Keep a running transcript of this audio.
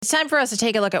time for us to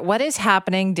take a look at what is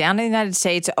happening down in the United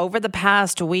States over the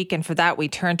past week. And for that, we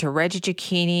turn to Reggie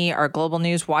Cecchini, our Global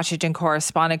News Washington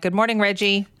correspondent. Good morning,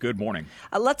 Reggie. Good morning.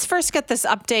 Let's first get this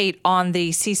update on the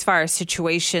ceasefire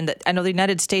situation that I know the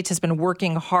United States has been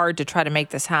working hard to try to make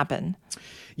this happen.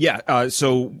 Yeah,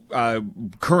 so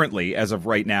currently, as of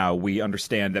right now, we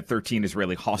understand that 13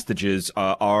 Israeli hostages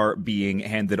are being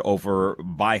handed over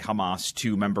by Hamas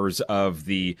to members of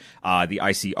the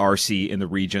ICRC in the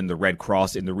region, the Red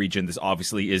Cross in the region. This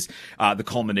obviously is the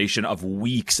culmination of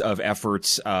weeks of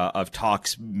efforts of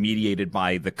talks mediated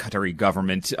by the Qatari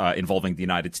government involving the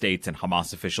United States and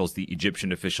Hamas officials, the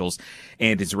Egyptian officials,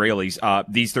 and Israelis.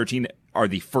 These 13 are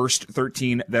the first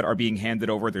 13 that are being handed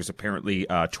over. There's apparently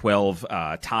 12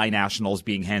 Thai nationals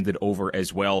being handed over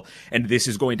as well. And this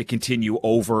is going to continue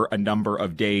over a number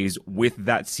of days with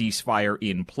that ceasefire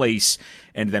in place.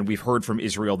 And then we've heard from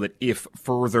Israel that if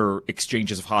further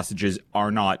exchanges of hostages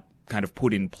are not kind of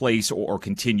put in place or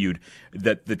continued,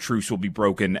 that the truce will be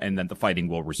broken and then the fighting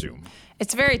will resume.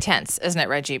 It's very tense, isn't it,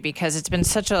 Reggie? Because it's been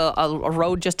such a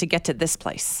road just to get to this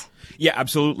place. Yeah,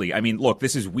 absolutely. I mean, look,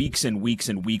 this is weeks and weeks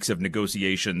and weeks of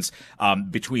negotiations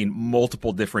between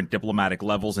multiple different diplomatic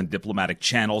levels and diplomatic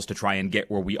channels to try and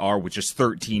get where we are, with just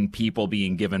 13 people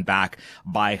being given back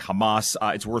by Hamas.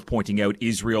 It's worth pointing out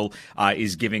Israel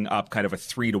is giving up kind of a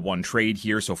 3-to-1 trade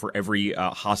here. So for every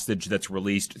hostage that's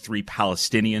released, 3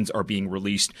 Palestinians are being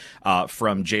released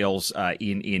from jails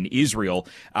in Israel.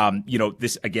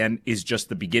 This, again, is just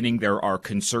the beginning. There are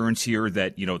concerns here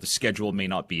that, the schedule may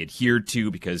not be adhered to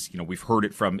because, we've heard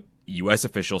it from U.S.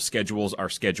 officials. Schedules are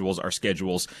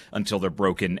schedules until they're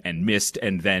broken and missed,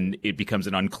 and then it becomes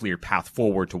an unclear path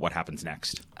forward to what happens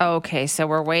next. Okay, so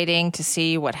we're waiting to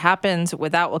see what happens.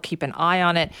 With that, we'll keep an eye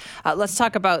on it. Let's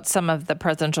talk about some of the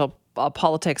presidential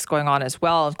politics going on as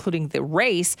well, including the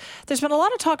race. There's been a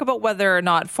lot of talk about whether or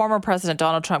not former President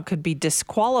Donald Trump could be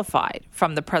disqualified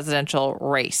from the presidential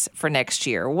race for next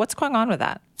year. What's going on with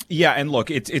that? Yeah, and look,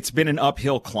 it's been an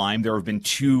uphill climb. There have been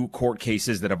 2 court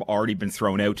cases that have already been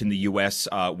thrown out in the U.S.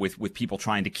 With people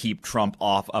trying to keep Trump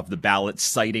off of the ballot,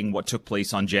 citing what took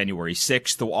place on January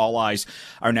 6th. Though all eyes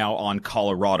are now on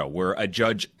Colorado, where a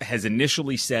judge has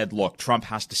initially said, "Look, Trump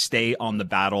has to stay on the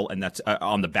ballot, and that's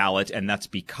on the ballot, and that's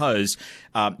because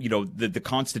the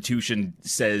Constitution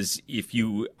says if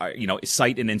you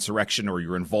cite an insurrection or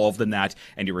you're involved in that,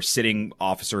 and you're a sitting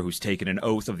officer who's taken an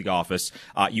oath of the office,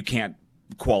 you can't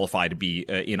qualify to be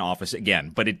in office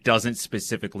again." But it doesn't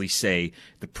specifically say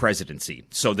the presidency.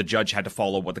 So the judge had to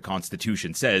follow what the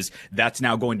Constitution says. That's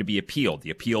now going to be appealed. The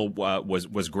appeal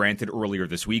was granted earlier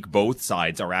this week. Both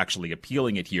sides are actually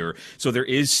appealing it here. So there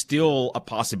is still a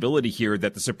possibility here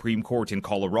that the Supreme Court in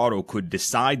Colorado could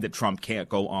decide that Trump can't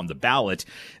go on the ballot.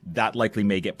 That likely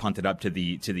may get punted up to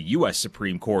the U.S.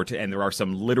 Supreme Court. And there are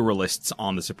some literalists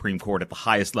on the Supreme Court at the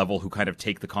highest level who kind of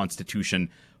take the Constitution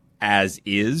as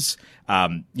is,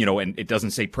 and it doesn't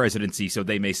say presidency, so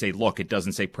they may say, look, it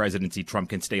doesn't say presidency, Trump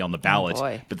can stay on the ballot. Oh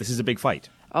boy. But this is a big fight.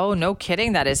 Oh, no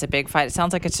kidding. That is a big fight. It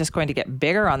sounds like it's just going to get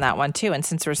bigger on that one, too. And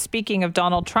since we're speaking of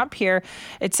Donald Trump here,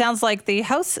 it sounds like the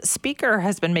House Speaker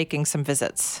has been making some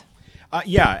visits.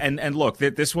 Yeah, and look,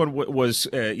 this one was,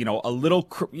 a little,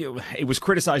 it was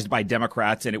criticized by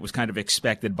Democrats, and it was kind of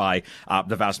expected by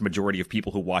the vast majority of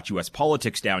people who watch U.S.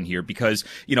 politics down here, because,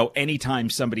 anytime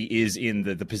somebody is in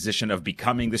the position of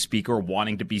becoming the speaker,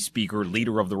 wanting to be speaker,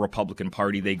 leader of the Republican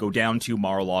Party, they go down to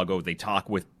Mar-a-Lago, they talk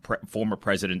with former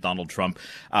President Donald Trump.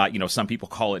 Some people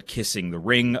call it kissing the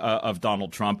ring of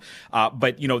Donald Trump.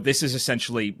 But this is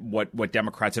essentially what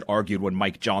Democrats had argued when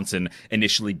Mike Johnson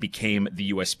initially became the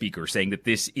U.S. speaker, saying that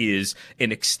this is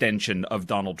an extension of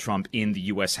Donald Trump in the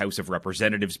U.S. House of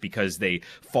Representatives because they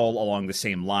fall along the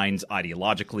same lines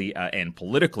ideologically and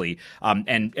politically.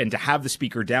 And to have the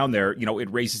speaker down there,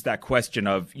 it raises that question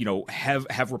of,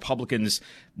 have Republicans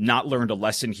not learned a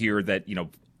lesson here that,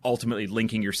 ultimately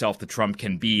linking yourself to Trump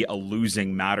can be a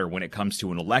losing matter when it comes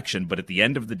to an election. But at the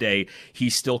end of the day, he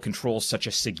still controls such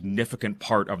a significant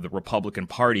part of the Republican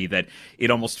Party that it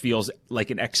almost feels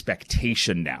like an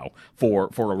expectation now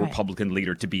for a Republican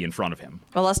leader to be in front of him.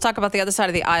 Well, let's talk about the other side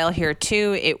of the aisle here,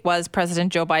 too. It was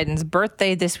President Joe Biden's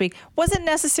birthday this week. Was it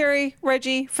necessary,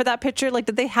 Reggie, for that picture? Like,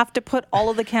 did they have to put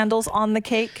all of the candles on the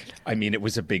cake? I mean, it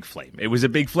was a big flame. It was a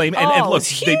big flame. And look, it's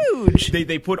huge.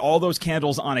 They put all those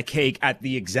candles on a cake at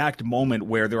the exact moment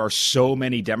where there are so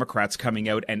many Democrats coming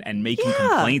out and making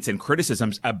complaints and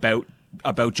criticisms about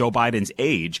Joe Biden's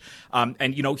age.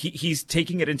 And, you know, he's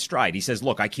taking it in stride. He says,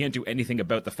 look, I can't do anything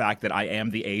about the fact that I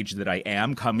am the age that I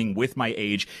am. Coming with my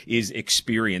age is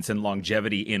experience and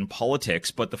longevity in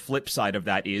politics. But the flip side of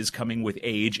that is coming with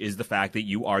age is the fact that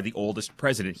you are the oldest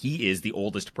president. He is the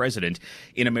oldest president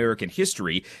in American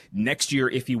history. Next year,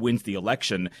 if he wins the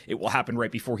election, it will happen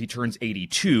right before he turns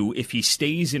 82. If he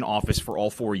stays in office for all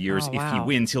 4 years, if he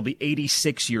wins, he'll be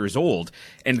 86 years old.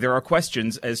 And there are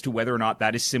questions as to whether or not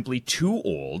that is simply too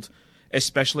old,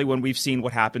 especially when we've seen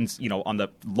what happens, you know, on the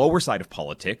lower side of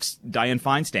politics. Dianne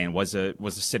Feinstein was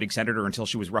a sitting senator until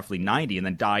she was roughly 90 and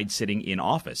then died sitting in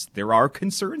office. There are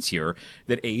concerns here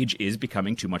that age is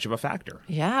becoming too much of a factor.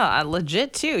 Yeah,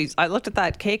 legit too. I looked at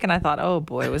that cake and I thought, oh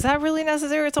boy, was that really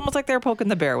necessary? It's almost like they're poking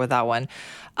the bear with that one.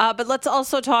 But let's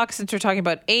also talk, since we're talking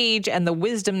about age and the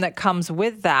wisdom that comes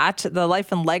with that, the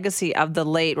life and legacy of the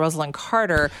late Rosalind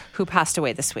Carter, who passed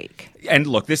away this week. And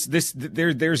look,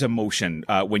 there's emotion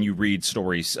when you read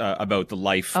stories about the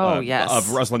life of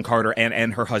Rosalind Carter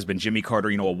and her husband, Jimmy Carter,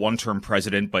 you know, a one-term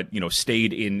president, but, you know,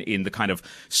 stayed in the kind of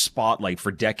spotlight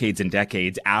for decades and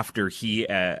decades after he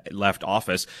left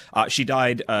office. She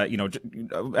died, you know,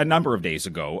 a number of days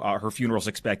ago. Her funeral's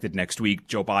expected next week.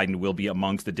 Joe Biden will be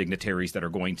amongst the dignitaries that are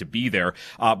going to be there.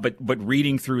 But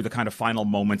reading through the kind of final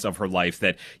moments of her life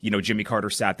that, you know, Jimmy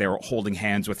Carter sat there holding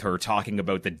hands with her, talking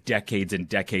about the decades and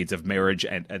decades of marriage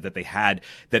and that they had,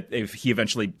 that if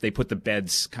they put the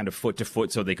beds kind of foot to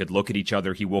foot so they could look at each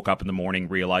other. He woke up in the morning,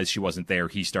 realized she wasn't there.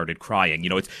 He started crying. You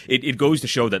know, it goes to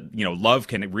show that, you know, love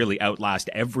can really outlast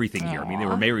everything here. I mean, they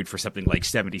were married for something like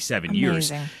 77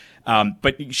 years.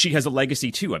 But she has a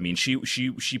legacy too. I mean,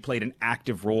 she played an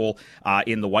active role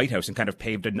in the White House and kind of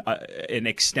paved an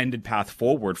extended path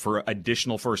forward for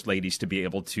additional first ladies to be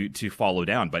able to follow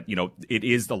down. But, you know, it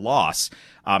is the loss.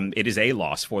 It is a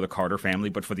loss for the Carter family,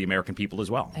 but for the American people as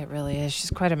well. It really is.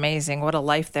 She's quite amazing. What a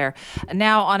life there.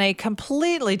 Now, on a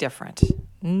completely different,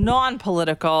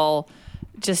 non-political,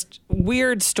 just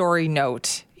weird story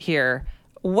note here,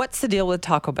 what's the deal with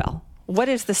Taco Bell? What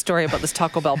is the story about this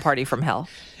Taco Bell party from hell?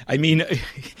 I mean,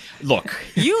 look.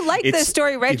 You like this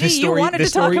story, Reggie. You wanted to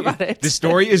talk about it. The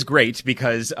story is great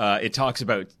because it talks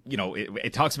about, you know,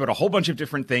 it talks about a whole bunch of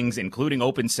different things, including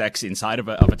open sex inside of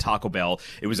a Taco Bell.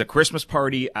 It was a Christmas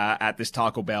party at this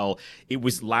Taco Bell. It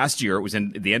was last year. It was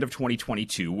in the end of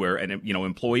 2022, where an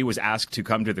employee was asked to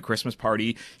come to the Christmas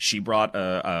party. She brought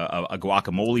a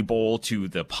guacamole bowl to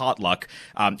the potluck.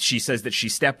 She says that she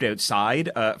stepped outside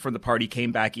from the party,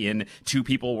 came back in. 2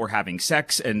 people were having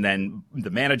sex, and then the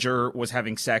manager was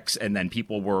having sex, and then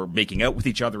people were making out with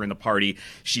each other in the party.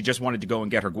 She just wanted to go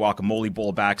and get her guacamole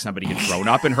bowl back. Somebody had thrown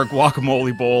up in her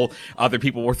guacamole bowl. Other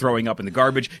people were throwing up in the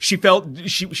garbage. She felt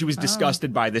she was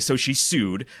disgusted by this, so she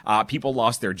sued. People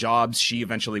lost their jobs. She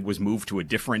eventually was moved to a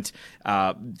different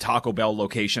Taco Bell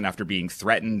location after being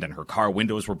threatened, and her car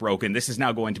windows were broken. This is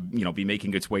now going to, you know, be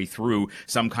making its way through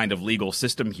some kind of legal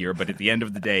system here. But at the end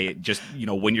of the day, just, you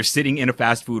know, when you're sitting in a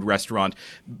fast food restaurant,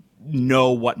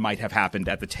 know what might have happened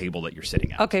at the table that you're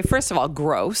sitting at. Okay, first of all,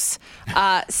 gross.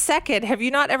 Second, have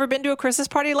you not ever been to a Christmas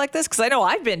party like this? Because I know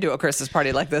I've been to a Christmas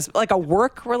party like this, like a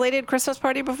work-related Christmas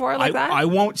party before like that. I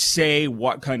won't say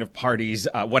what kind of parties,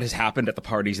 what has happened at the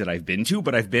parties that I've been to,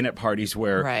 but I've been at parties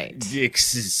where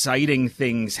exciting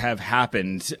things have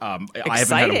happened. I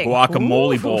haven't had a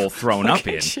guacamole bowl thrown up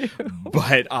in,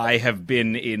 but I have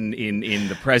been in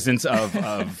the presence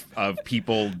of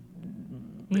people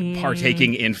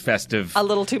partaking in festive... A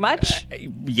little too much?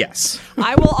 Yes.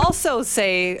 I will also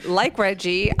say, like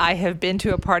Reggie, I have been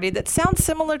to a party that sounds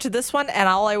similar to this one, and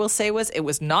all I will say was it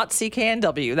was not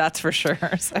CKNW, that's for sure.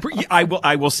 So.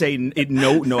 I will say at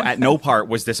no part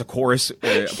was this a chorus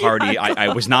party. I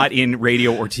was not in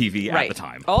radio or TV at the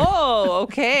time. Oh,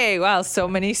 okay. Wow, so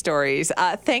many stories.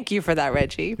 Thank you for that,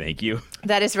 Reggie. Thank you.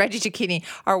 That is Reggie Cecchini,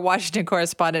 our Washington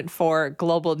correspondent for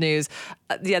Global News.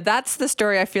 That's the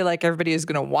story I feel like everybody is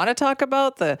going to want to talk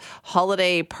about, the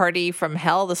holiday party from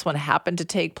hell. This one happened to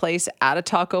take place at a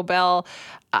Taco Bell.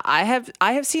 I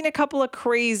have seen a couple of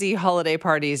crazy holiday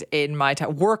parties in my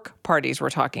time. Work parties we're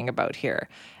talking about here.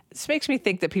 This makes me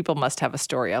think that people must have a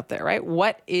story out there, right?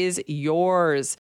 What is yours?